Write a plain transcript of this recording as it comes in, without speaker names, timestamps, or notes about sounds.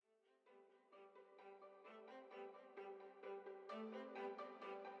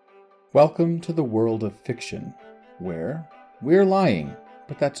Welcome to the world of fiction, where we're lying,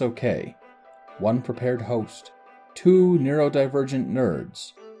 but that's okay. One prepared host, two neurodivergent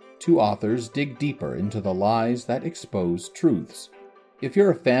nerds, two authors dig deeper into the lies that expose truths. If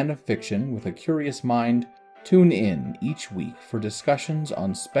you're a fan of fiction with a curious mind, tune in each week for discussions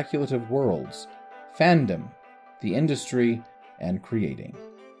on speculative worlds, fandom, the industry, and creating.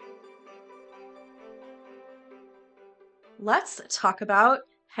 Let's talk about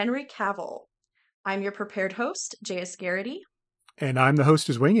Henry Cavill. I'm your prepared host, J.S. Garrity. And I'm the host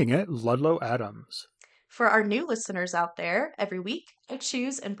who's winging it, Ludlow Adams. For our new listeners out there, every week I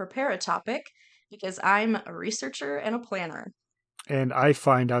choose and prepare a topic because I'm a researcher and a planner. And I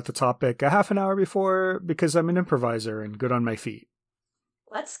find out the topic a half an hour before because I'm an improviser and good on my feet.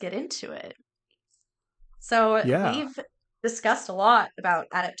 Let's get into it. So we've discussed a lot about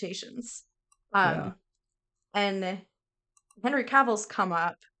adaptations. And Henry Cavill's come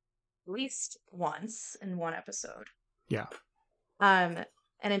up at least once in one episode. Yeah. And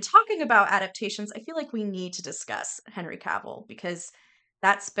in talking about adaptations, I feel like we need to discuss Henry Cavill because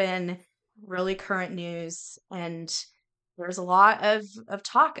that's been really current news, and there's a lot of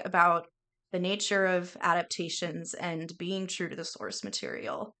talk about the nature of adaptations and being true to the source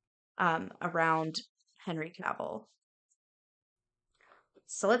material around Henry Cavill.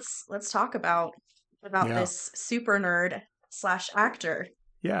 So let's talk about this super nerd / actor.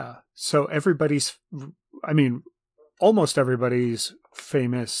 Yeah. So almost everybody's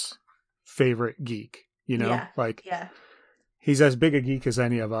famous favorite geek, he's as big a geek as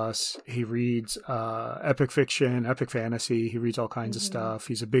any of us. He reads epic fiction, epic fantasy. He reads all kinds of stuff.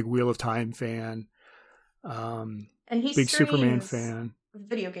 He's a big Wheel of Time fan. And he big Superman fan.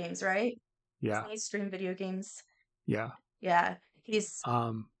 Video games, right? Yeah. He streams video games. Yeah. Yeah. He's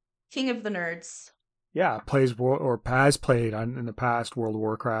king of the nerds. Yeah, has played in the past World of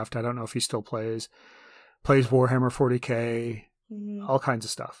Warcraft. I don't know if he still plays. Plays Warhammer 40K, all kinds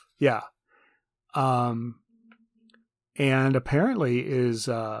of stuff. Yeah. And apparently is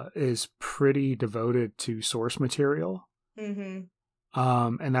pretty devoted to source material. Mm-hmm.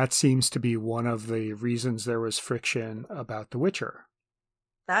 And that seems to be one of the reasons there was friction about The Witcher.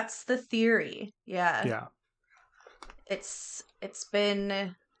 That's the theory. Yeah. Yeah. It's been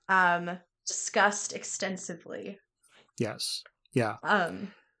discussed extensively. Yes. Yeah.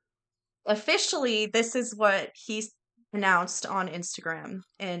 Officially, this is what he announced on Instagram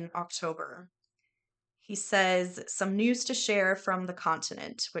in October. He says, some news to share from the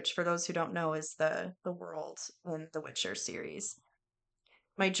continent, which for those who don't know is the world in the Witcher series.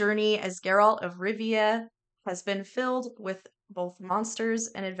 My journey as Geralt of Rivia has been filled with both monsters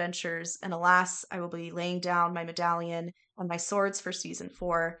and adventures, and alas, I will be laying down my medallion and my swords for season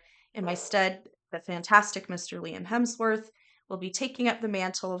 4. In my stead, the fantastic Mr. Liam Hemsworth will be taking up the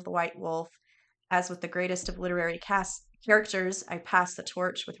mantle of the White Wolf. As with the greatest of literary characters, I pass the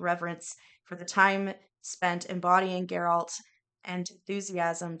torch with reverence for the time spent embodying Geralt and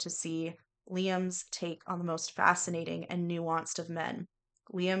enthusiasm to see Liam's take on the most fascinating and nuanced of men.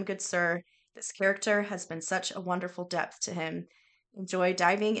 Liam, good sir, this character has been such a wonderful depth to him. Enjoy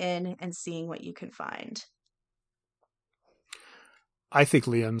diving in and seeing what you can find. I think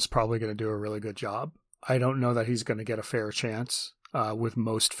Liam's probably going to do a really good job. I don't know that he's going to get a fair chance with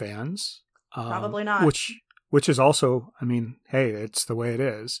most fans. Probably not. Which is also, hey, it's the way it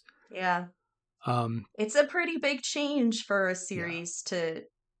is. Yeah. It's a pretty big change for a series to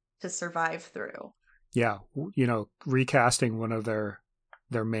survive through. Yeah, recasting one of their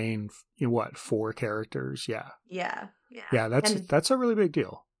main 4 characters. Yeah. Yeah. Yeah, that's a really big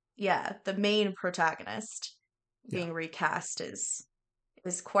deal. Yeah, the main protagonist being recast is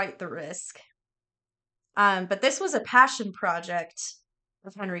quite the risk. But this was a passion project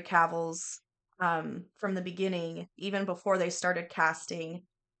of Henry Cavill's from the beginning. Even before they started casting,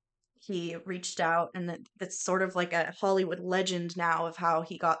 he reached out, and that's sort of like a Hollywood legend now of how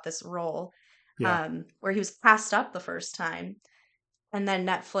he got this role, where he was passed up the first time. And then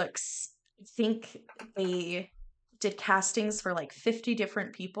Netflix, I think they did castings for like 50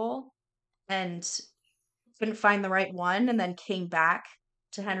 different people and couldn't find the right one, and then came back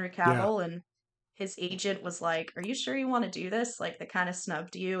to Henry Cavill, and his agent was like, "Are you sure you want to do this? Like, they kind of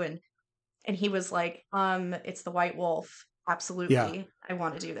snubbed you." And he was like, "It's the White Wolf. Absolutely. Yeah. I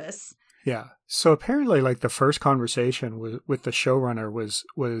want to do this." Yeah. So apparently, like, the first conversation with the showrunner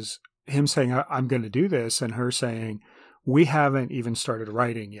was him saying, "I'm going to do this," and her saying, "We haven't even started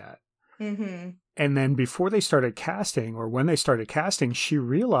writing yet." Mm-hmm. And then before they started casting, or when they started casting, she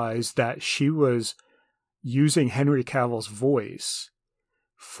realized that she was using Henry Cavill's voice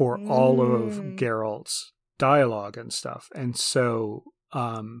for all of Geralt's dialogue and stuff. And so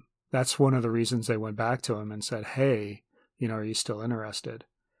that's one of the reasons they went back to him and said, hey, are you still interested?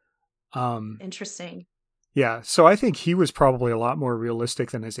 Interesting. Yeah. So I think he was probably a lot more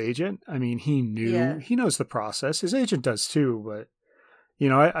realistic than his agent. I mean, he knows the process. His agent does too, but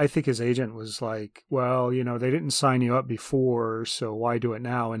I think his agent was like, well, they didn't sign you up before, so why do it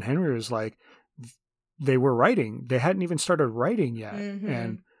now? And Henry was like, they were writing. They hadn't even started writing yet. Mm-hmm.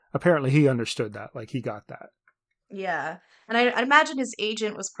 And apparently he understood that. Like, he got that. Yeah. And I imagine his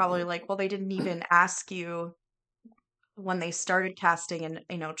agent was probably like, well, they didn't even ask you when they started casting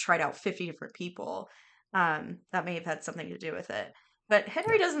and, tried out 50 different people. That may have had something to do with it. But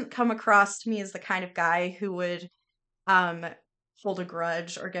Henry doesn't come across to me as the kind of guy who would hold a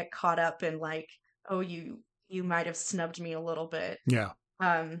grudge or get caught up in like, oh, you might have snubbed me a little bit. Yeah.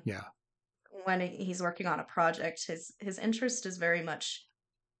 When he's working on a project, his interest is very much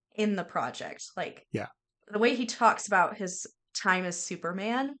in the project. Like, the way he talks about his time as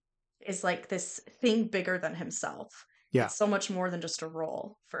Superman is like this thing bigger than himself. Yeah. It's so much more than just a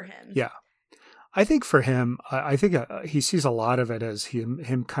role for him. Yeah. I think for him, I think he sees a lot of it as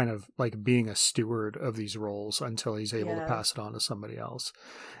him kind of like being a steward of these roles until he's able to pass it on to somebody else.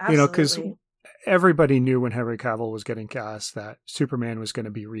 Absolutely. Because everybody knew when Henry Cavill was getting cast that Superman was going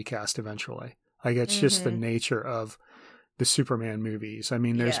to be recast eventually. Like, it's just the nature of the Superman movies. I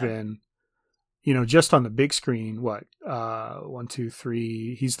mean, there's been, just on the big screen, what, 1, 2,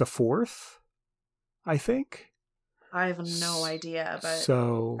 3, he's the fourth, I think. I have no idea, but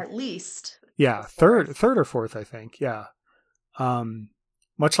so at least. Yeah, third or fourth, I think. Yeah.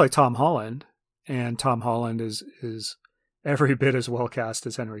 Much like Tom Holland, and Tom Holland is every bit as well cast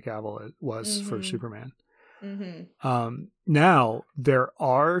as Henry Cavill was for Superman. Mm-hmm. Now, there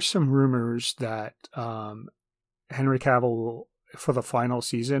are some rumors that Henry Cavill for the final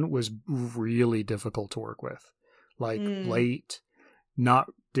season was really difficult to work with. Like, late,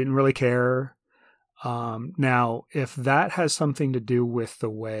 didn't really care. Now, if that has something to do with the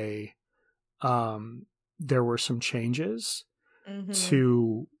way there were some changes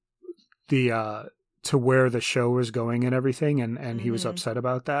to the to where the show was going and everything, and he was upset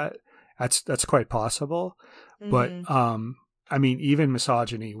about that, that's quite possible. But I mean, even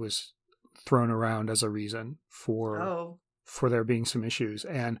misogyny was thrown around as a reason for there being some issues,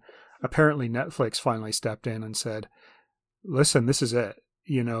 and apparently Netflix finally stepped in and said, listen, this is it,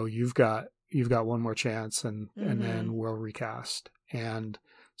 you've got one more chance, and then we'll recast. And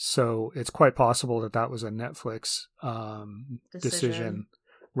so it's quite possible that was a Netflix decision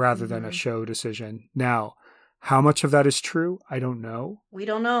rather than a show decision. Now, how much of that is true? I don't know. We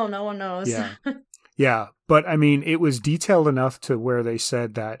don't know. No one knows. Yeah. Yeah. But I mean, it was detailed enough to where they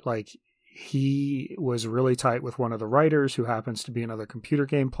said that, like, he was really tight with one of the writers who happens to be another computer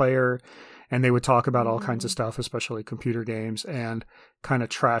game player. And they would talk about all kinds of stuff, especially computer games, and kind of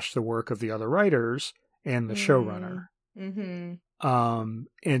trash the work of the other writers and the showrunner.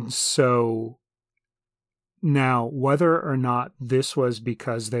 And so now, whether or not this was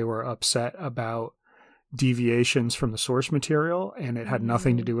because they were upset about deviations from the source material and it had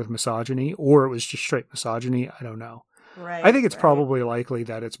nothing to do with misogyny, or it was just straight misogyny, I don't know. Right. I think it's probably likely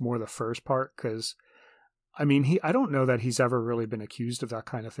that it's more the first part, because I mean, I don't know that he's ever really been accused of that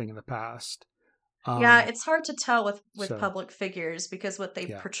kind of thing in the past. Yeah, it's hard to tell with public figures, because what they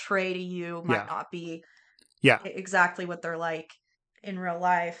portray to you might not be exactly what they're like in real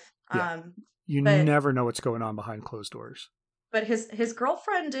life. You never know what's going on behind closed doors. But his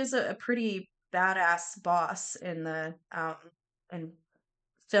girlfriend is a pretty badass boss in the in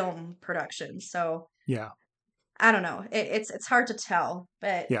film production. So I don't know. It's hard to tell,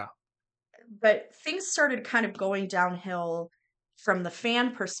 but things started kind of going downhill from the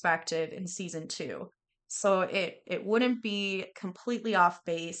fan perspective in season 2. So it wouldn't be completely off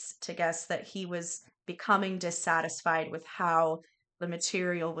base to guess that he was becoming dissatisfied with how the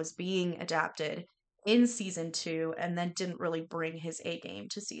material was being adapted in season 2, and then didn't really bring his A game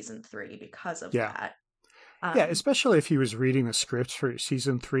to season 3 because of that. Especially if he was reading the scripts for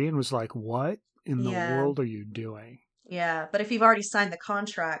season 3 and was like, what in the world are you doing? Yeah, but if you've already signed the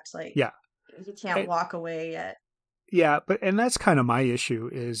contract, like, you can't walk away yet. Yeah, and that's kind of my issue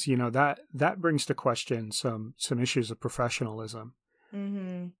is, that brings to question some issues of professionalism.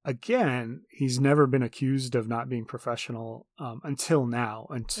 Again, he's never been accused of not being professional until now,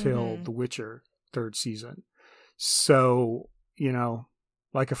 until The Witcher 3rd season. So,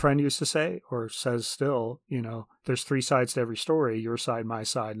 like a friend used to say, or says still, there's 3 sides to every story, your side, my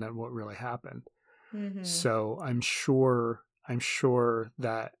side, and then what really happened. So I'm sure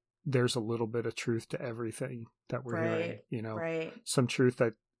that there's a little bit of truth to everything that we're hearing, some truth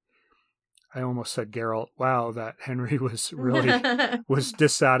that I almost said Geralt, wow, that Henry was really was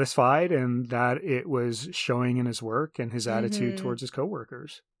dissatisfied, and that it was showing in his work and his attitude towards his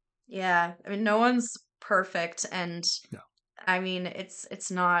coworkers. Yeah, I mean, no one's perfect, and No. I mean,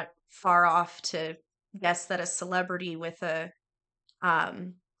 it's not far off to guess that a celebrity with a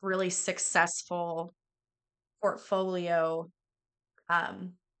really successful portfolio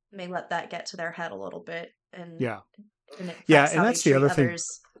may let that get to their head a little bit, and Yeah. and it Yeah, affects and how they that's the treat other thing.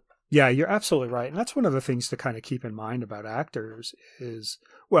 others. Yeah, you're absolutely right. And that's one of the things to kind of keep in mind about actors is,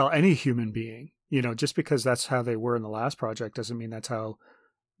 well, any human being, just because that's how they were in the last project doesn't mean that's how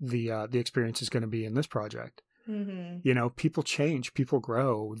the experience is going to be in this project. People change, people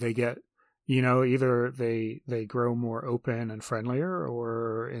grow, they get, either they grow more open and friendlier,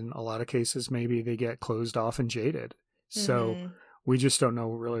 or in a lot of cases, maybe they get closed off and jaded. So we just don't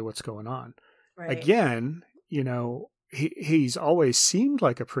know really what's going on. Right. Again, he's always seemed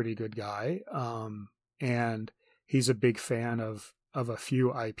like a pretty good guy. And he's a big fan of a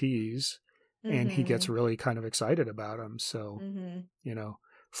few IPs, and he gets really kind of excited about them. So,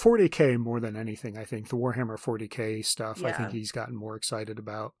 40K more than anything, I think the Warhammer 40K stuff, I think he's gotten more excited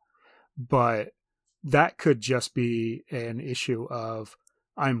about, but that could just be an issue of,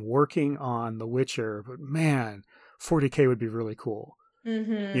 I'm working on The Witcher, but man, 40K would be really cool.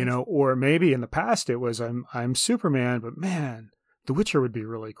 Or maybe in the past it was, I'm Superman, but man, The Witcher would be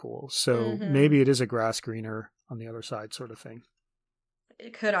really cool. So maybe it is a grass greener on the other side sort of thing.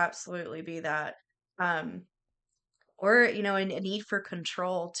 It could absolutely be that. Or, a need for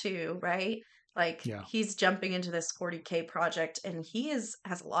control too, right? Like he's jumping into this 40K project, and he has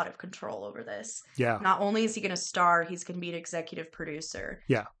a lot of control over this. Yeah. Not only is he going to star, he's going to be an executive producer.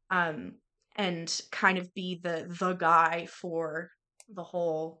 Yeah. And kind of be the guy for the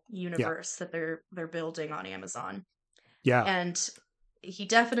whole universe that they're building on Amazon. Yeah. And he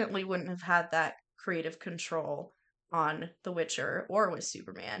definitely wouldn't have had that creative control on The Witcher or with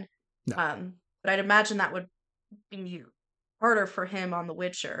Superman. No. But I'd imagine that would be harder for him on The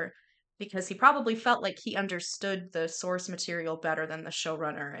Witcher, because he probably felt like he understood the source material better than the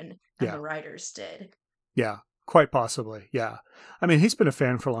showrunner and the writers did. Yeah, quite possibly. Yeah. I mean, he's been a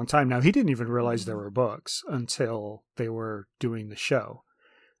fan for a long time now. He didn't even realize there were books until they were doing the show.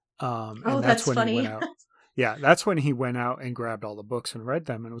 And that's when funny. He went out. Yeah, that's when he went out and grabbed all the books and read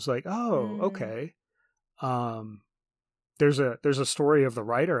them and was like, oh, okay. There's a story of the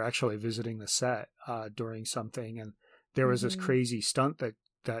writer actually visiting the set during something, and there was this crazy stunt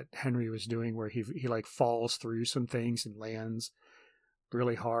that Henry was doing where he like falls through some things and lands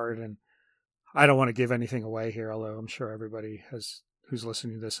really hard. And I don't want to give anything away here, although I'm sure everybody who's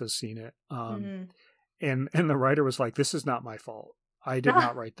listening to this has seen it. And the writer was like, "This is not my fault. I did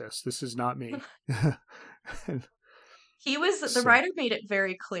not write this. This is not me." The writer made it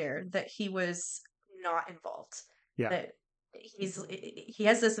very clear that he was not involved. Yeah. That he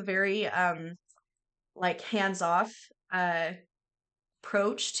has this very like hands-off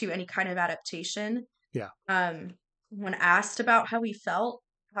approach to any kind of adaptation. Yeah. When asked about how he felt,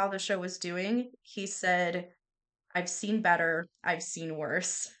 how the show was doing, he said, "I've seen better, I've seen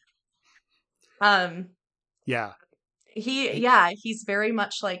worse." Yeah. He's very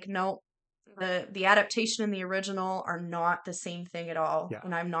much like, no, the adaptation and the original are not the same thing at all,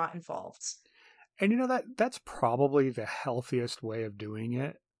 and I'm not involved. And that's probably the healthiest way of doing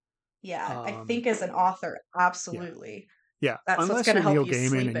it. Yeah, I think as an author, absolutely. Yeah, that's unless what's going to you're help Neil you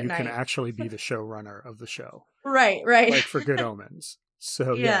sleep Gaiman and at you night. can actually be the showrunner of the show. Right. Like for Good Omens.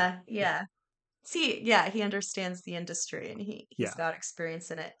 So yeah. See, he understands the industry, and he's got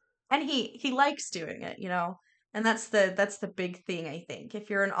experience in it, and he likes doing it, and that's the big thing, I think. If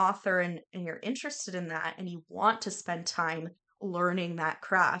you're an author and you're interested in that, and you want to spend time learning that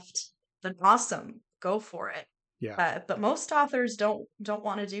craft, then awesome, go for it. Yeah. But most authors don't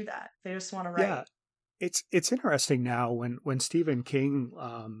want to do that. They just want to write. Yeah. It's interesting now when Stephen King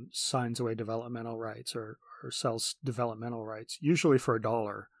signs away developmental rights or sells developmental rights, usually for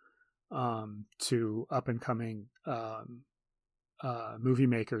 $1, to up and coming movie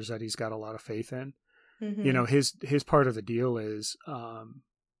makers that he's got a lot of faith in. His part of the deal is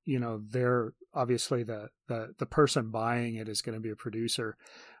they're obviously the person buying it is going to be a producer,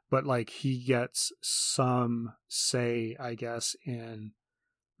 but like he gets some say, I guess, in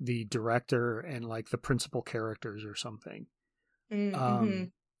the director and like the principal characters or something.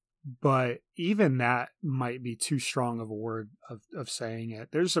 But even that might be too strong of a word of saying it.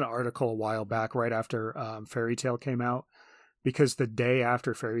 There's an article a while back right after Fairy Tale came out, because the day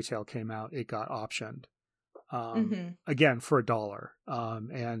after Fairy Tale came out, it got optioned. again, for $1.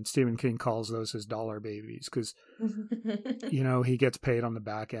 And Stephen King calls those his dollar babies because, he gets paid on the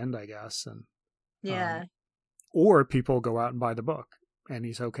back end, I guess. And yeah. Or people go out and buy the book and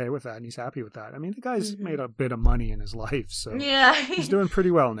he's okay with that and he's happy with that. I mean, the guy's made a bit of money in his life, so yeah, he's doing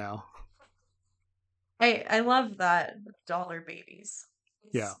pretty well now. I love that dollar babies.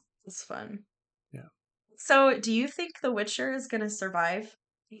 It's fun. Yeah. So, do you think The Witcher is going to survive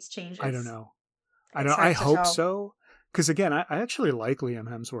these changes? I don't know. I hope so. Because again, I actually like Liam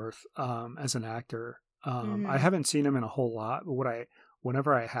Hemsworth as an actor. I haven't seen him in a whole lot, but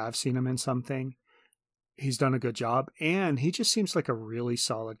whenever I have seen him in something, he's done a good job, and he just seems like a really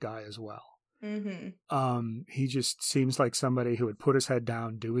solid guy as well. He just seems like somebody who would put his head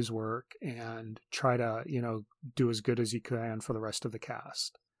down, do his work, and try to, do as good as he can for the rest of the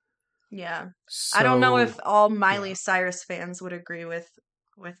cast. Yeah. So, I don't know if all Miley Cyrus fans would agree with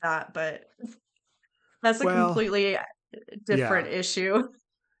that, but that's a completely different issue.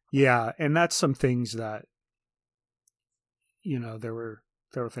 Yeah, and that's some things that there were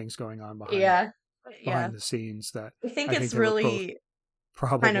things going on behind the scenes that I think it's really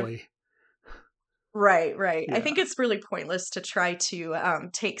probably kind of, right. Yeah. I think it's really pointless to try to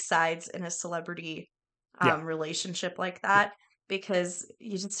take sides in a celebrity relationship like that, because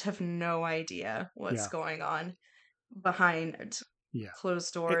you just have no idea what's going on behind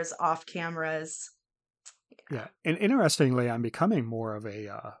closed doors, off cameras. Yeah. And interestingly, I'm becoming more of a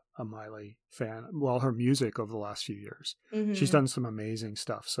Miley fan. Well, her music over the last few years. She's done some amazing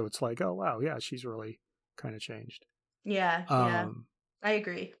stuff. So it's like, oh, wow, yeah, she's really kind of changed. Yeah, I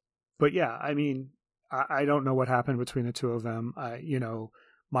agree. But yeah, I mean, I don't know what happened between the two of them.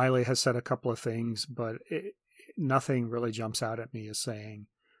 Miley has said a couple of things, but nothing really jumps out at me as saying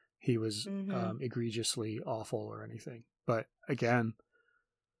he was egregiously awful or anything. But again,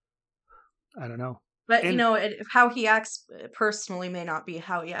 I don't know. But how he acts personally may not be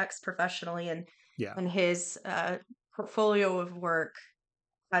how he acts professionally, and his portfolio of work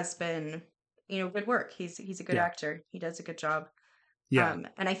has been, good work. He's a good actor. He does a good job. Yeah,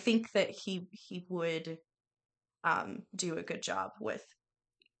 and I think that he would do a good job with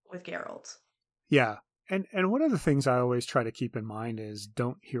Geralt. Yeah, and one of the things I always try to keep in mind is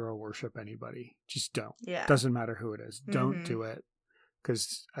don't hero worship anybody. Just don't. Yeah, doesn't matter who it is. Don't do it.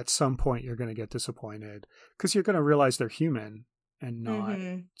 Because at some point you're going to get disappointed because you're going to realize they're human and not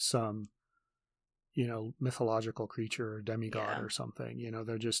some, mythological creature or demigod or something.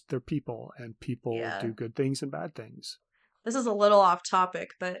 They're people, and people do good things and bad things. This is a little off topic,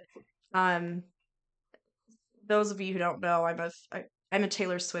 but those of you who don't know, I'm a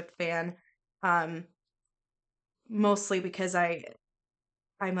Taylor Swift fan, mostly because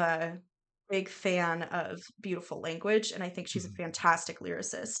I'm a big fan of beautiful language, and I think she's a fantastic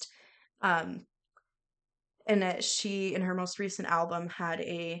lyricist. And she, in her most recent album, had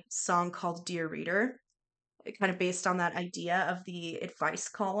a song called Dear Reader, kind of based on that idea of the advice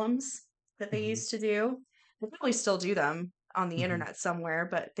columns that they used to do. They probably still do them on the internet somewhere,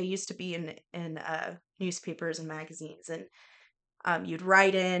 but they used to be in newspapers and magazines, and you'd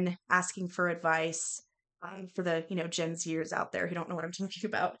write in asking for advice. For the Gen Zers out there who don't know what I'm talking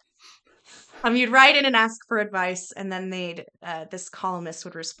about. You'd write in and ask for advice, and then this columnist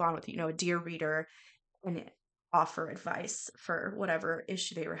would respond with, a dear reader, and offer advice for whatever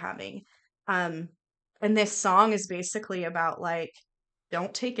issue they were having. And this song is basically about, like,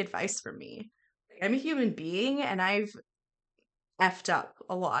 don't take advice from me. I'm a human being, and I've effed up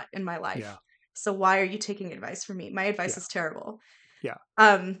a lot in my life. Yeah. So why are you taking advice from me? My advice is terrible. Yeah.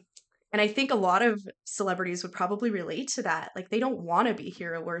 And I think a lot of celebrities would probably relate to that. Like, they don't want to be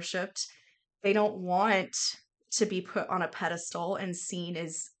hero worshipped. They don't want to be put on a pedestal and seen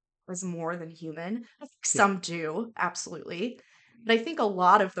as more than human. I think some do, absolutely. But I think a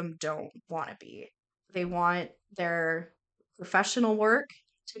lot of them don't want to be. They want their professional work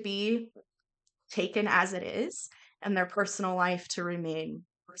to be taken as it is, and their personal life to remain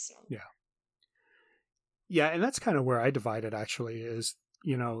personal. Yeah. Yeah, and that's kind of where I divide it, actually, is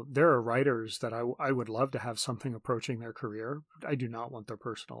there are writers that I would love to have something approaching their career. I do not want their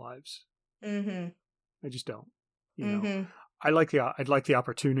personal lives. I just don't. I'd like the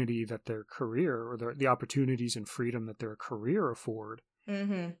opportunity that their career, or the opportunities and freedom that their career afford.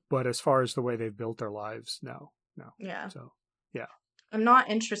 But as far as the way they've built their lives, no. Yeah. So, yeah. I'm not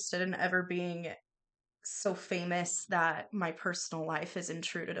interested in ever being so famous that my personal life is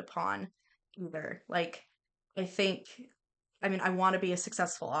intruded upon either. Like, I want to be a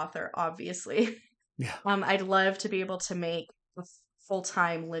successful author, obviously. Yeah. I'd love to be able to make a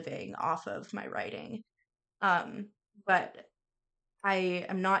full-time living off of my writing. But I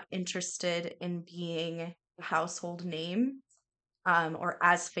am not interested in being a household name, or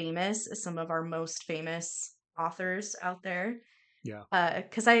as famous as some of our most famous authors out there. Yeah.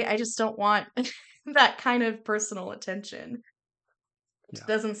 Because I just don't want that kind of personal attention. It Yeah.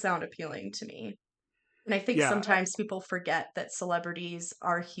 doesn't sound appealing to me. And I think Yeah. sometimes people forget that celebrities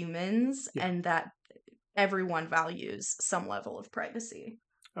are humans Yeah. and that everyone values some level of privacy.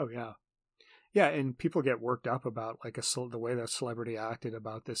 Oh, yeah. Yeah, and people get worked up about like the way that celebrity acted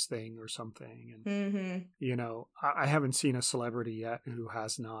about this thing or something. And, you know, I haven't seen a celebrity yet who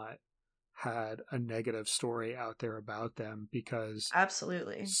has not had a negative story out there about them because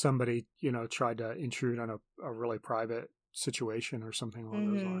Absolutely. somebody, you know, tried to intrude on a really private situation or something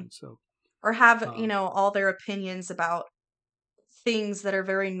along those lines. So, or have, you know, all their opinions about things that are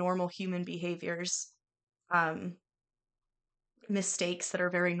very normal human behaviors, mistakes that are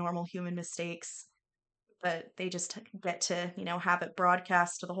very normal human mistakes, but they just get to, you know, have it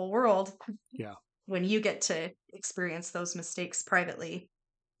broadcast to the whole world. Yeah. When you get to experience those mistakes privately.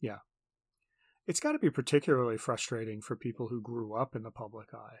 Yeah. It's got to be particularly frustrating for people who grew up in the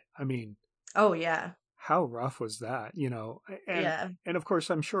public eye. I mean, oh yeah, how rough was that, you know? And of course,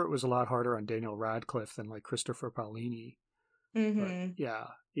 I'm sure it was a lot harder on Daniel Radcliffe than like Christopher Paolini. But yeah,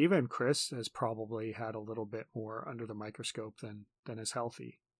 even Chris has probably had a little bit more under the microscope than is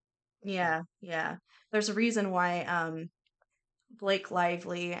healthy. Yeah, yeah. There's a reason why Blake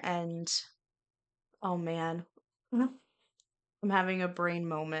Lively and oh man, I'm having a brain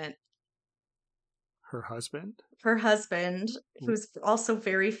moment. Her husband, Her husband, who's also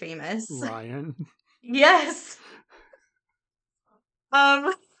very famous. Ryan. Yes.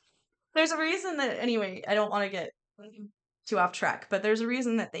 Um, there's a reason that anyway, I don't want to get too off track, but there's a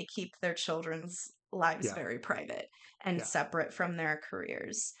reason that they keep their children's lives very private and separate from their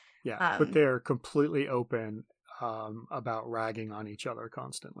careers. Yeah, but they're completely open about ragging on each other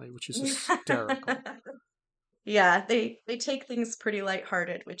constantly, which is hysterical. Yeah, they take things pretty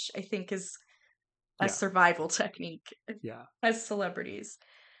lighthearted, which I think is a survival technique. Yeah, as celebrities.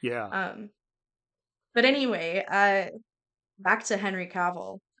 Yeah. But anyway, back to Henry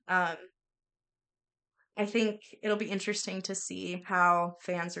Cavill. I think it'll be interesting to see how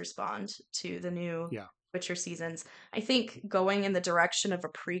fans respond to the new Witcher seasons. I think going in the direction of a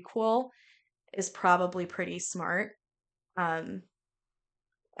prequel is probably pretty smart.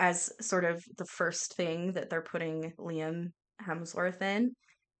 As sort of the first thing that they're putting Liam Hemsworth in,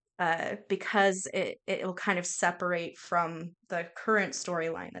 because it'll kind of separate from the current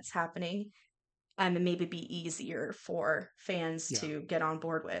storyline that's happening, and maybe be easier for fans to get on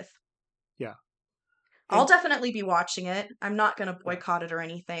board with. Yeah. I'll definitely be watching it. I'm not going to boycott it or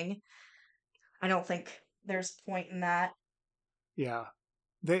anything. I don't think there's point in that. Yeah.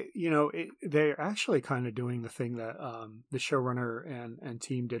 They're actually kind of doing the thing that the showrunner and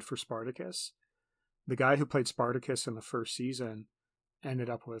team did for Spartacus. The guy who played Spartacus in the first season ended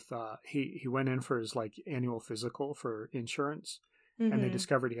up with he went in for his like annual physical for insurance, and they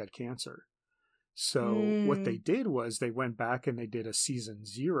discovered he had cancer. So what they did was they went back and they did a season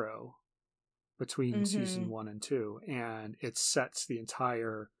 0 between season 1 and 2, and it sets the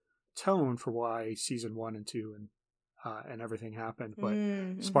entire tone for why season 1 and 2 and everything happened.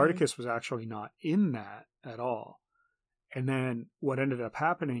 But Spartacus was actually not in that at all. And then what ended up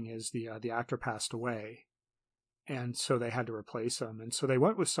happening is the actor passed away, and so they had to replace him. And so they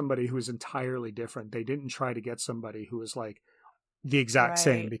went with somebody who was entirely different. They didn't try to get somebody who was like the exact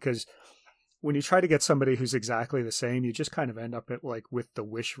same, because when you try to get somebody who's exactly the same, you just kind of end up with the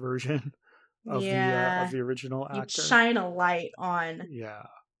Wish version of the original actor. You shine a light on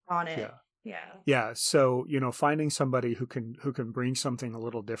it. Yeah. So, finding somebody who can bring something a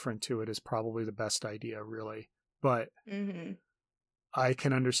little different to it is probably the best idea, really. But I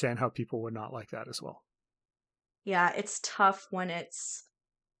can understand how people would not like that as well. Yeah, it's tough when it's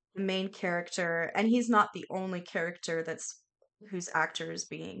the main character, and he's not the only character whose actor is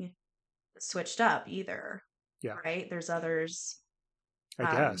being switched up either. Yeah. Right? There's others.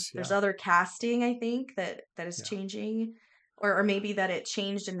 I guess. There's other casting, I think, that is changing, or maybe that it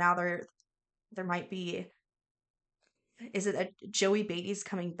changed and now there might be. Is it that Joey Beatty's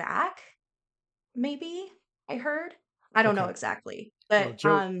coming back? Maybe I heard. I don't know exactly, but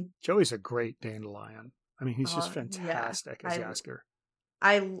Joey's a great dandelion. I mean, he's just fantastic as Jaskier.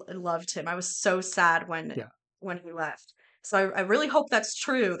 I loved him. I was so sad when he left. So I really hope that's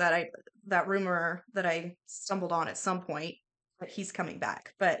true, that rumor that I stumbled on at some point, that he's coming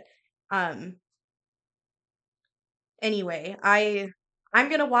back. But anyway, I'm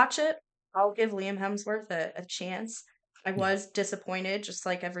gonna watch it. I'll give Liam Hemsworth a chance. I was disappointed, just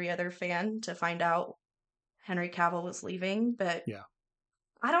like every other fan, to find out Henry Cavill was leaving, but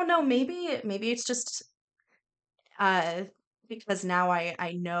I don't know. Maybe it's just uh, because now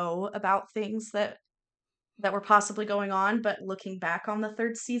I know about things that were possibly going on. But looking back on the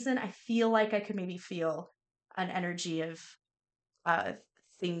third season, I feel like I could maybe feel an energy of uh,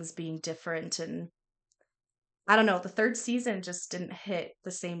 things being different, and I don't know. The third season just didn't hit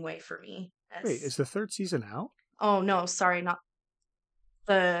the same way for me Wait, as. is the third season out? Oh no, sorry, not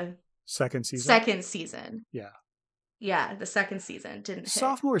the Second season? second season. Yeah. Yeah, the second season didn't hit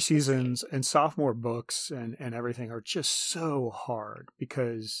Sophomore the same. seasons and sophomore books and everything are just so hard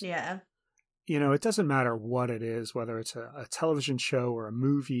because, Yeah. it doesn't matter what it is, whether it's a television show or a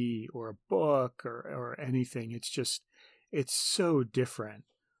movie or a book or anything. It's so different.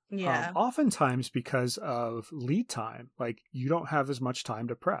 Yeah. Oftentimes because of lead time, like you don't have as much time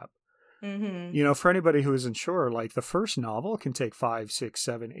to prep. Mm-hmm. For anybody who isn't sure, like the first novel can take 5, 6,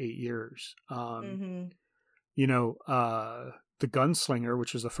 7, 8 years. Mm-hmm. The Gunslinger,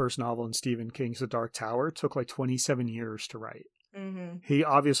 which was the first novel in Stephen King's The Dark Tower, took like 27 years to write. Mm-hmm. He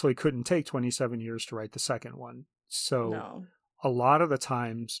obviously couldn't take 27 years to write the second one. So No. a lot of the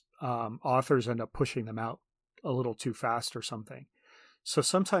times, authors end up pushing them out a little too fast or something. So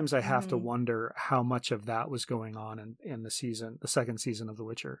sometimes I have to Mm-hmm. wonder how much of that was going on in the second season of The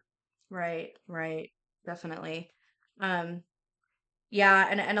Witcher. Right, right. Definitely. Um, yeah,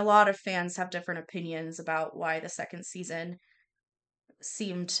 and a lot of fans have different opinions about why the second season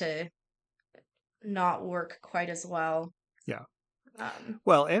seemed to not work quite as well. Yeah. Um,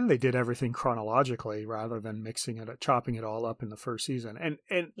 Well, and they did everything chronologically rather than chopping it all up in the first season.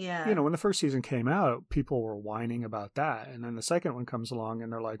 And yeah. when the first season came out, people were whining about that. And then the second one comes along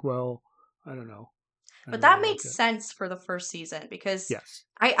and they're like, well, I don't know. I But don't that really like makes it. sense for the first season because Yes.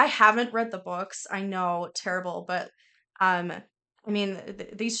 I haven't read the books. I know, terrible, but I mean,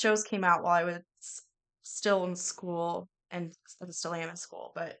 these shows came out while I was still in school, and I still am in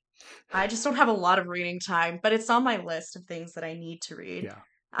school, but I just don't have a lot of reading time, but it's on my list of things that I need to read. Yeah.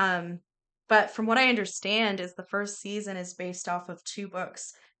 Um, but from what I understand is the first season is based off of two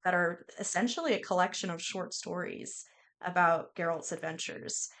books that are essentially a collection of short stories about Geralt's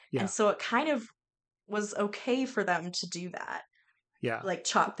adventures. And Yeah. so it kind of was okay for them to do that, Yeah. like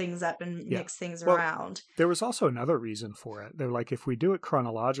chop things up and Yeah. mix things Well, around. there was also another reason for it. They're like, if we do it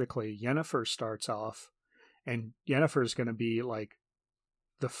chronologically, Yennefer starts off, and Yennefer is going to be like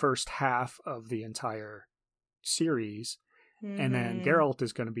the first half of the entire series, and then Mm-hmm. Geralt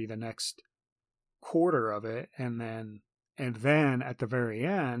is going to be the next quarter of it, and then at the very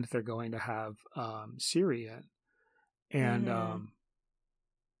end they're going to have Ciri in, and Mm-hmm.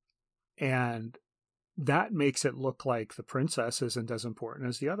 and that makes it look like the princess isn't as important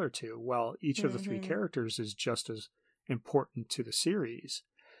as the other two. Well, each of the three Mm-hmm. characters is just as important to the series.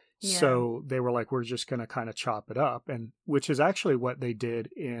 Yeah. So they were like, we're just going to kind of chop it up, and which is actually what they did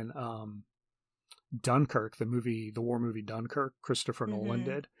in Dunkirk, the war movie Dunkirk. Christopher Nolan Mm-hmm.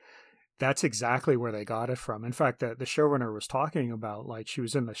 did. That's exactly where they got it from. In fact, the showrunner was talking about, like, she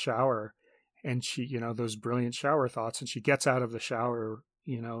was in the shower and she, those brilliant shower thoughts, and she gets out of the shower,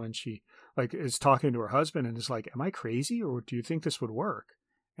 and she like is talking to her husband and is like, am I crazy, or do you think this would work?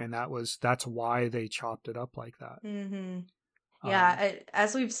 And that's why they chopped it up like that. Mm-hmm. Yeah, Um,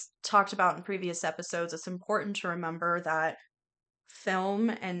 as we've talked about in previous episodes, it's important to remember that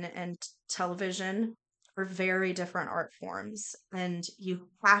film and television are very different art forms, and you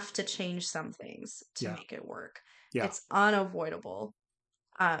have to change some things to yeah, make it work. yeah, It's unavoidable.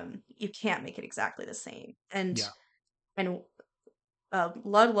 You can't make it exactly the same. yeah, And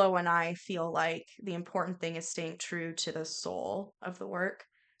Ludlow and I feel like the important thing is staying true to the soul of the work,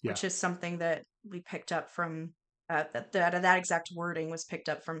 yeah, which is something that we picked up from that exact wording was picked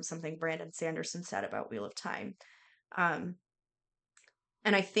up from something Brandon Sanderson said about Wheel of Time. Um,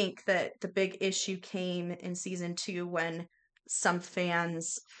 and I think that the big issue came in season two when some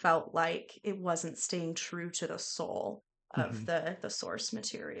fans felt like it wasn't staying true to the soul of hmm, the source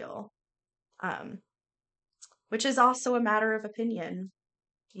material, um, which is also a matter of opinion.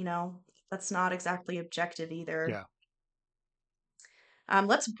 You know, that's not exactly objective either. yeah,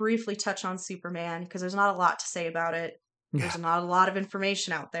 Let's briefly touch on Superman because there's not a lot to say about it. yeah, There's not a lot of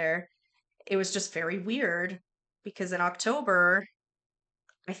information out there. It was just very weird because in October,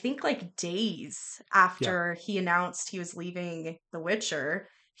 I think like days yeah, after he announced he was leaving The Witcher,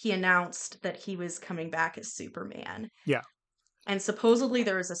 he announced that he was coming back as Superman. yeah, And supposedly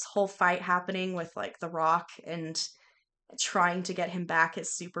there was this whole fight happening with like The Rock and trying to get him back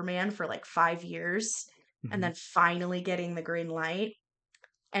as Superman for like 5 years and hmm, then finally getting the green light.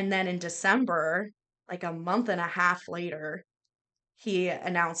 And then in December, like a month and a half later, he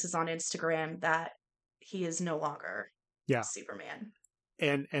announces on Instagram that he is no longer yeah. Superman.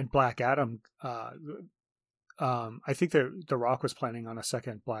 And Black Adam, I think The Rock was planning on a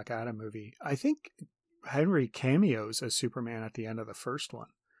second Black Adam movie. I think Henry cameos as Superman at the end of the first one,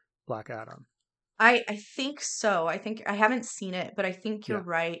 Black Adam. I think so. I think I haven't seen it, but I think you're Yeah.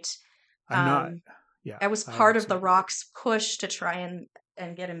 right. I'm not. Yeah. I was I part haven't of seen The it. Rock's push to try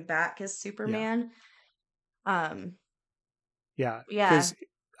and get him back as Superman. Yeah. Yeah. Because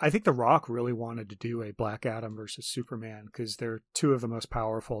I think The Rock really wanted to do a Black Adam versus Superman because they're two of the most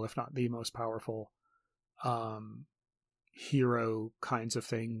powerful, if not the most powerful, hero kinds of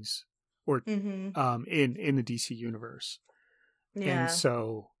things, or in the DC universe. Yeah. And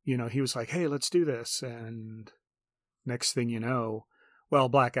so, he was like, "Hey, let's do this." And next thing you know, well,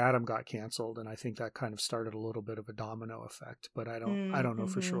 Black Adam got canceled, and I think that kind of started a little bit of a domino effect. But I don't know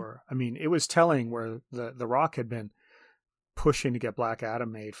for sure. I mean, it was telling where the Rock had been pushing to get Black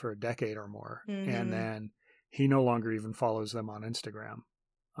Adam made for a decade or more, and then he no longer even follows them on Instagram.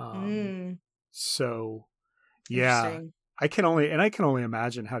 So, yeah, I can only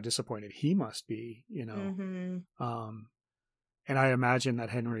imagine how disappointed he must be. And I imagine that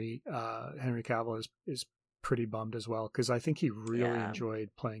Henry Cavill is pretty bummed as well, because I think he really enjoyed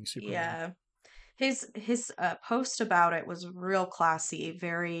playing Superman. Yeah, his post about it was real classy,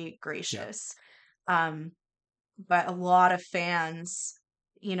 very gracious. But a lot of fans,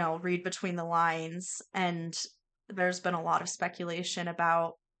 read between the lines, and there's been a lot of speculation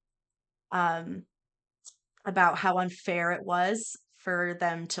about how unfair it was for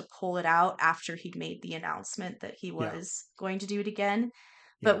them to pull it out after he'd made the announcement that he was going to do it again.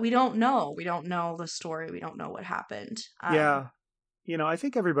 But we don't know. We don't know the story. We don't know what happened. I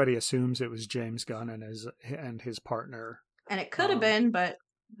think everybody assumes it was James Gunn and his partner. And it could have been, but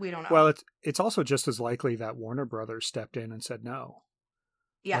we don't know. Well, it's also just as likely that Warner Brothers stepped in and said no.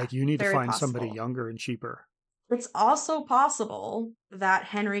 Yeah, like, you need to find somebody younger and cheaper. It's also possible that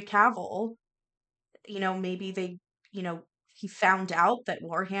Henry Cavill, maybe they, he found out that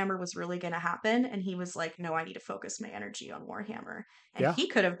Warhammer was really going to happen, and he was like, no, I need to focus my energy on Warhammer. And he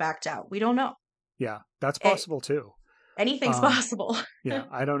could have backed out. We don't know. Yeah, that's possible too. Anything's possible. Yeah,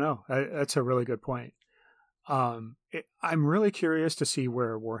 I don't know. That's a really good point. I'm really curious to see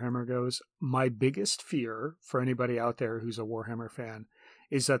where Warhammer goes. My biggest fear for anybody out there who's a Warhammer fan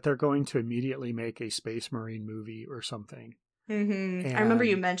is that they're going to immediately make a Space Marine movie or something. I remember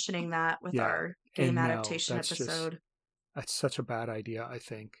you mentioning that with our game adaptation episode. That's such a bad idea, I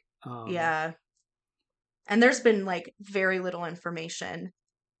think. Yeah. And there's been like very little information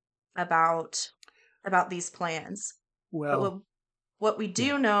about these plans. Well, but what we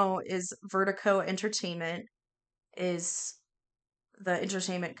do know is Vertigo Entertainment is the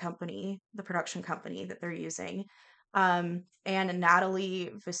entertainment company, the production company that they're using. And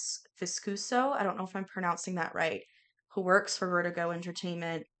Natalie Viscuso, I don't know if I'm pronouncing that right, who works for Vertigo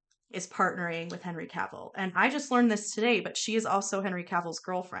Entertainment, is partnering with Henry Cavill. And I just learned this today, but she is also Henry Cavill's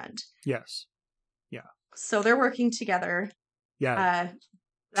girlfriend. Yes. Yeah. So they're working together. Yeah.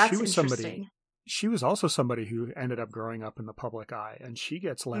 That's interesting. She was also somebody who ended up growing up in the public eye, and she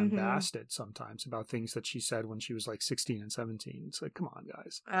gets lambasted sometimes about things that she said when she was like 16 and 17. It's like, come on,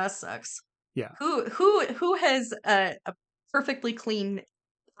 guys. That sucks. Yeah. Who has a perfectly clean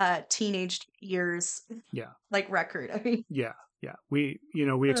teenage years like record? I mean, yeah. We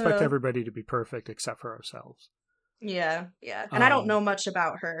expect everybody to be perfect except for ourselves. Yeah. And I don't know much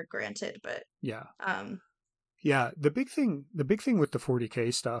about her, granted, but yeah. Yeah, the big thing with the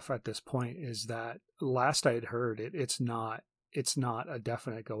 40K stuff at this point is that last I'd heard it's not a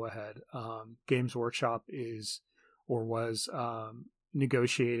definite go ahead. Games Workshop was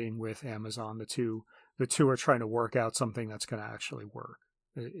negotiating with Amazon. The two are trying to work out something that's going to actually work,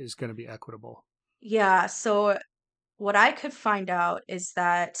 is going to be equitable. Yeah, so what I could find out is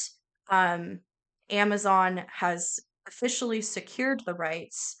that Amazon has officially secured the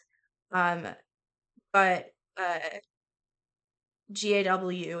rights, but GAW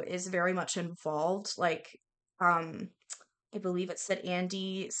is very much involved. Like, I believe it said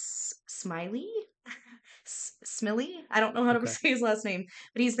Andy Smiley? Smiley? I don't know how to say his last name,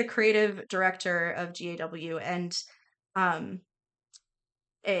 but he's the creative director of GAW, and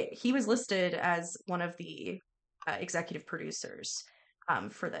he was listed as one of the executive producers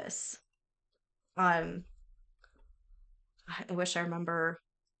for this. I wish I remember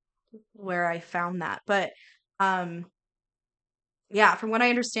where I found that, but yeah, from what I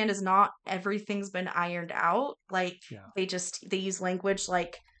understand is not everything's been ironed out. Like they use language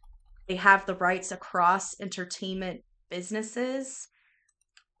like they have the rights across entertainment businesses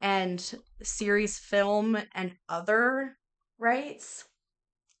and series, film, and other rights.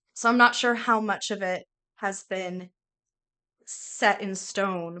 So I'm not sure how much of it has been set in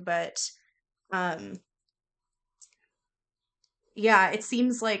stone, but yeah, it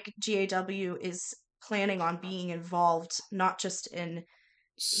seems like GAW is planning on being involved not just in,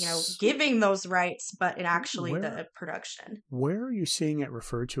 giving those rights, but in actually the production. Where are you seeing it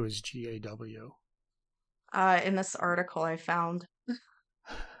referred to as GAW? In this article I found.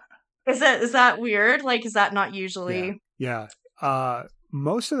 Is that weird? Like, is that not usually? Yeah.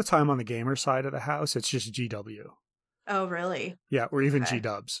 Most of the time on the gamer side of the house, it's just GW. Oh, really? Yeah, or even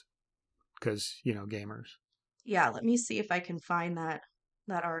G-dubs, because, gamers. Yeah, let me see if I can find that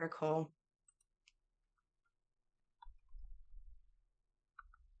article.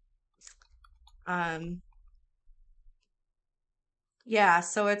 Yeah,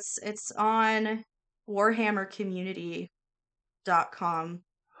 so it's on warhammercommunity.com.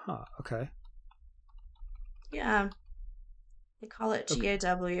 Huh, okay. Yeah. They call it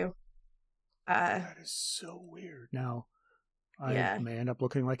GAW. That is so weird. Now, I may end up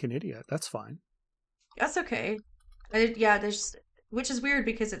looking like an idiot. That's fine. That's okay. Which is weird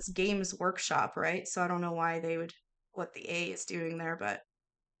because it's Games Workshop, right? So I don't know why what the A is doing there, but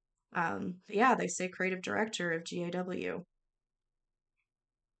yeah, they say creative director of GAW.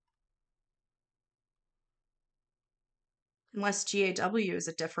 Unless GAW is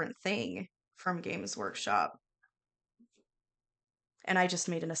a different thing from Games Workshop. And I just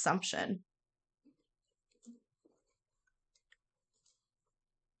made an assumption.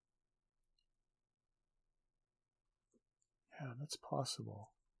 Yeah, that's possible.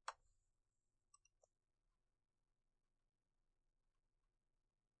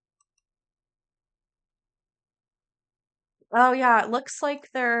 Oh yeah, it looks like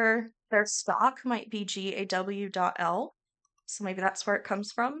their stock might be GAW.L. So maybe that's where it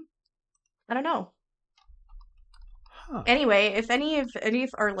comes from. I don't know. Huh. Anyway, if any of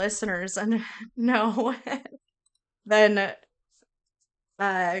our listeners know, then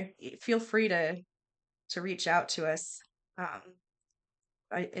feel free to reach out to us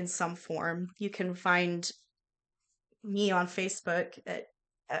in some form. You can find me on Facebook at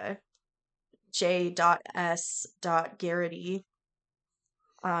j.s.garrity,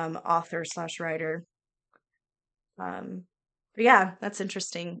 author/writer. But yeah, that's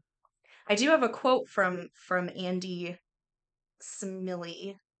interesting. I do have a quote from Andy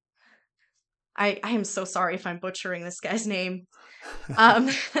Smiley. I am so sorry if I'm butchering this guy's name.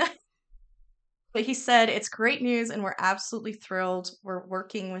 But he said, "It's great news and we're absolutely thrilled. We're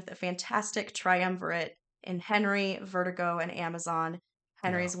working with a fantastic triumvirate in Henry, Vertigo, and Amazon.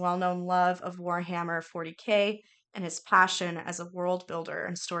 Henry's well-known love of Warhammer 40K and his passion as a world builder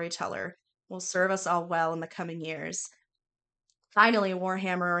and storyteller will serve us all well in the coming years. Finally,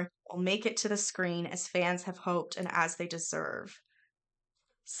 Warhammer will make it to the screen as fans have hoped and as they deserve."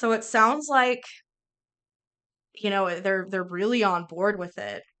 So it sounds like, they're really on board with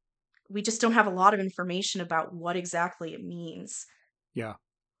it. We just don't have a lot of information about what exactly it means. Yeah.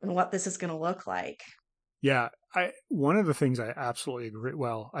 And what this is going to look like. Yeah, one of the things I absolutely agree.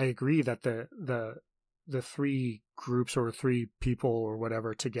 Well, I agree that the three groups or three people or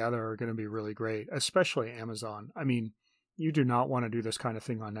whatever together are going to be really great, especially Amazon. I mean, you do not want to do this kind of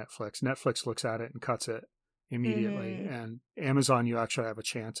thing on Netflix. Netflix looks at it and cuts it immediately, and Amazon, you actually have a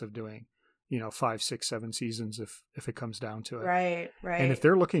chance of doing 5, 6, 7 seasons if it comes down to it. Right. And if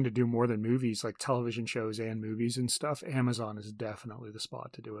they're looking to do more than movies, like television shows and movies and stuff, Amazon is definitely the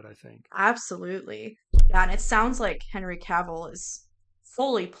spot to do it, I think. Absolutely. Yeah, and it sounds like Henry Cavill is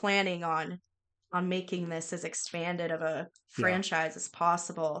fully planning on making this as expanded of a franchise as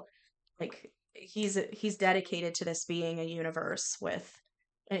possible. Like he's dedicated to this being a universe with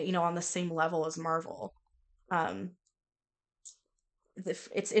on the same level as Marvel.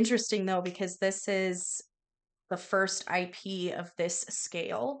 It's interesting though because this is the first IP of this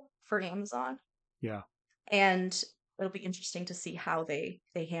scale for Amazon. Yeah. And it'll be interesting to see how they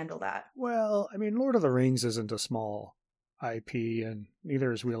handle that. Well, I mean, Lord of the Rings isn't a small IP, and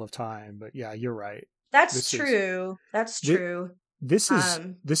neither is Wheel of Time. But yeah, you're right. That's true. This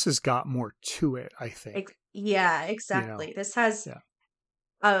has got more to it, I think. Yeah, exactly. This has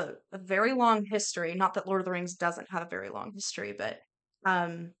a very long history. Not that Lord of the Rings doesn't have a very long history, but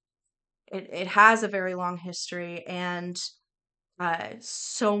it has a very long history and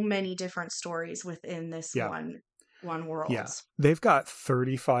so many different stories within this one world. Yeah, they've got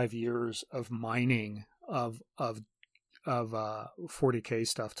 35 years of mining of 40K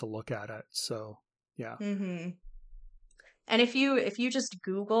stuff to look at it. So yeah. Mm-hmm. And if you just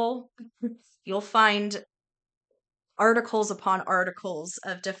Google, you'll find articles upon articles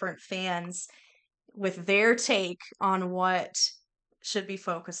of different fans with their take on what should be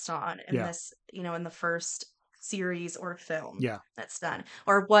focused on in this, in the first series or film that's done,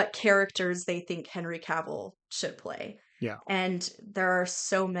 or what characters they think Henry Cavill should play. Yeah. And there are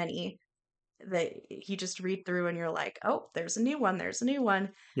so many that you just read through and you're like, oh, there's a new one. There's a new one.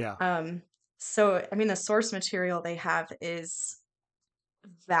 Yeah. So, I mean, the source material they have is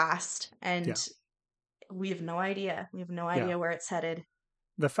vast, and we have no idea. We have no idea where it's headed.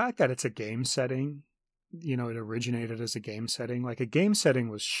 The fact that it's a game setting, it originated as a game setting. Like, a game setting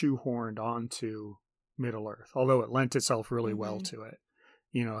was shoehorned onto Middle-earth, although it lent itself really well to it.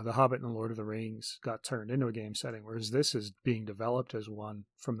 The Hobbit and the Lord of the Rings got turned into a game setting, whereas this is being developed as one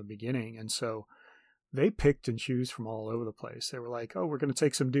from the beginning. And so they picked and choose from all over the place. They were like, oh, we're going to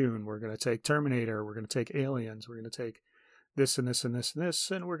take some Dune. We're going to take Terminator. We're going to take Aliens. We're going to take this and this and this and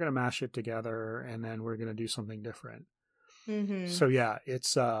this, and we're going to mash it together, and then we're going to do something different. So yeah,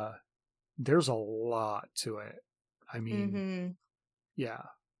 it's there's a lot to it. I mean, yeah,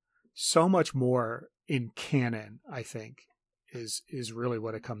 so much more in canon, I think, is really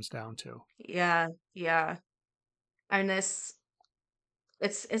what it comes down to. Yeah. And it's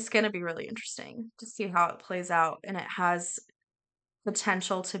going to be really interesting to see how it plays out, and it has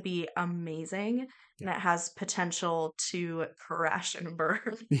potential to be amazing, and it has potential to crash and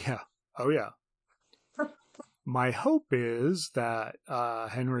burn. Yeah. Oh yeah. My hope is that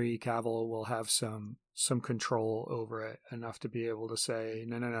Henry Cavill will have some control over it enough to be able to say,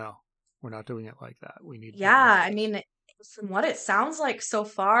 no, we're not doing it like that. We need. Yeah, I mean, from what it sounds like so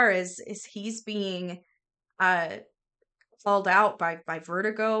far is he's being called out by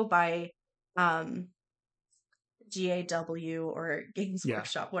Vertigo, by GAW or Games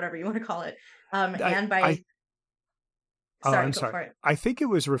Workshop, whatever you want to call it, and by. I'm sorry. I think it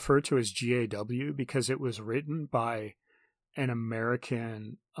was referred to as GAW because it was written by an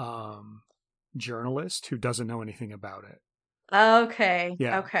American journalist who doesn't know anything about it. Okay.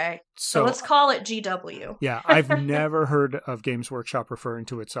 Yeah. Okay. So let's call it GW. Yeah. I've never heard of Games Workshop referring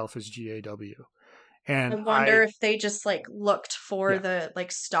to itself as GAW. And I wonder if they just looked for the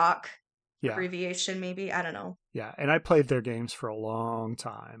stock abbreviation, maybe. I don't know. Yeah. And I played their games for a long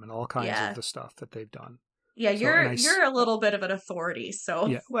time and all kinds of the stuff that they've done. Yeah, you're a little bit of an authority, so.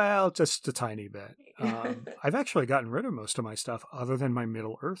 Yeah, well, just a tiny bit. I've actually gotten rid of most of my stuff other than my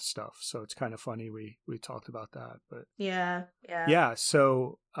Middle-earth stuff, so it's kind of funny we talked about that. But yeah.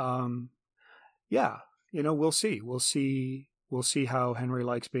 So we'll see. We'll see how Henry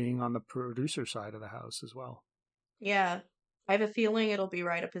likes being on the producer side of the house as well. Yeah, I have a feeling it'll be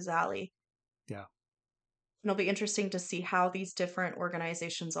right up his alley. Yeah, it'll be interesting to see how these different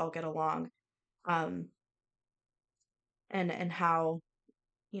organizations all get along. And how,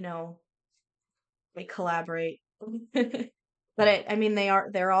 they collaborate. But I mean,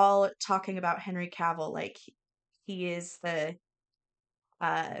 they're all talking about Henry Cavill like he is the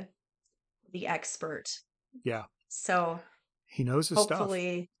expert. Yeah. So he knows his stuff.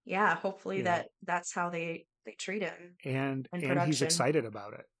 Hopefully that's how they treat him. And he's excited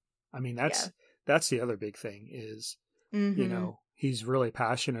about it. I mean, that's the other big thing is, he's really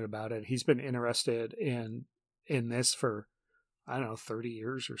passionate about it. He's been interested in this for, I don't know, 30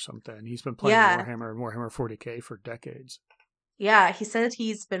 years or something. He's been playing Warhammer and Warhammer 40K for decades. Yeah, he said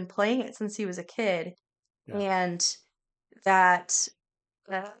he's been playing it since he was a kid. Yeah. And that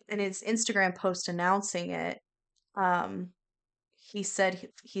in his Instagram post announcing it, he said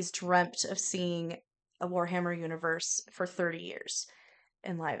he's dreamt of seeing a Warhammer universe for 30 years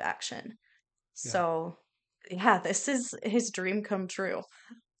in live action. Yeah. So, this is his dream come true.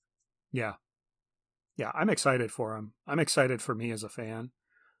 Yeah. Yeah, I'm excited for him. I'm excited for me as a fan.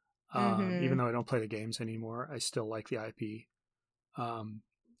 Even though I don't play the games anymore, I still like the IP.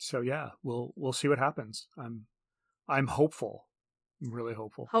 So yeah, we'll see what happens. I'm hopeful. I'm really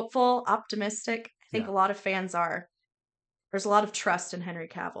hopeful. Hopeful, optimistic. I think a lot of fans are. There's a lot of trust in Henry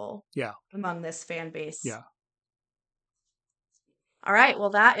Cavill. Yeah. Among this fan base. Yeah. All right,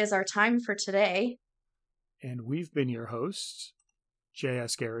 well that is our time for today. And we've been your hosts,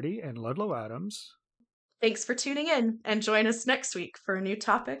 J.S. Garrity and Ludlow Adams. Thanks for tuning in, and join us next week for a new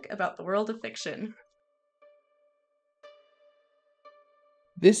topic about the world of fiction.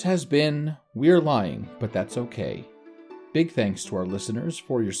 This has been We're Lying, But That's Okay. Big thanks to our listeners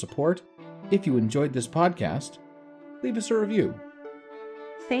for your support. If you enjoyed this podcast, leave us a review.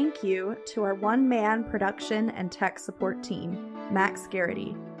 Thank you to our one-man production and tech support team, Max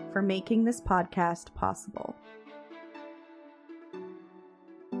Garrity, for making this podcast possible.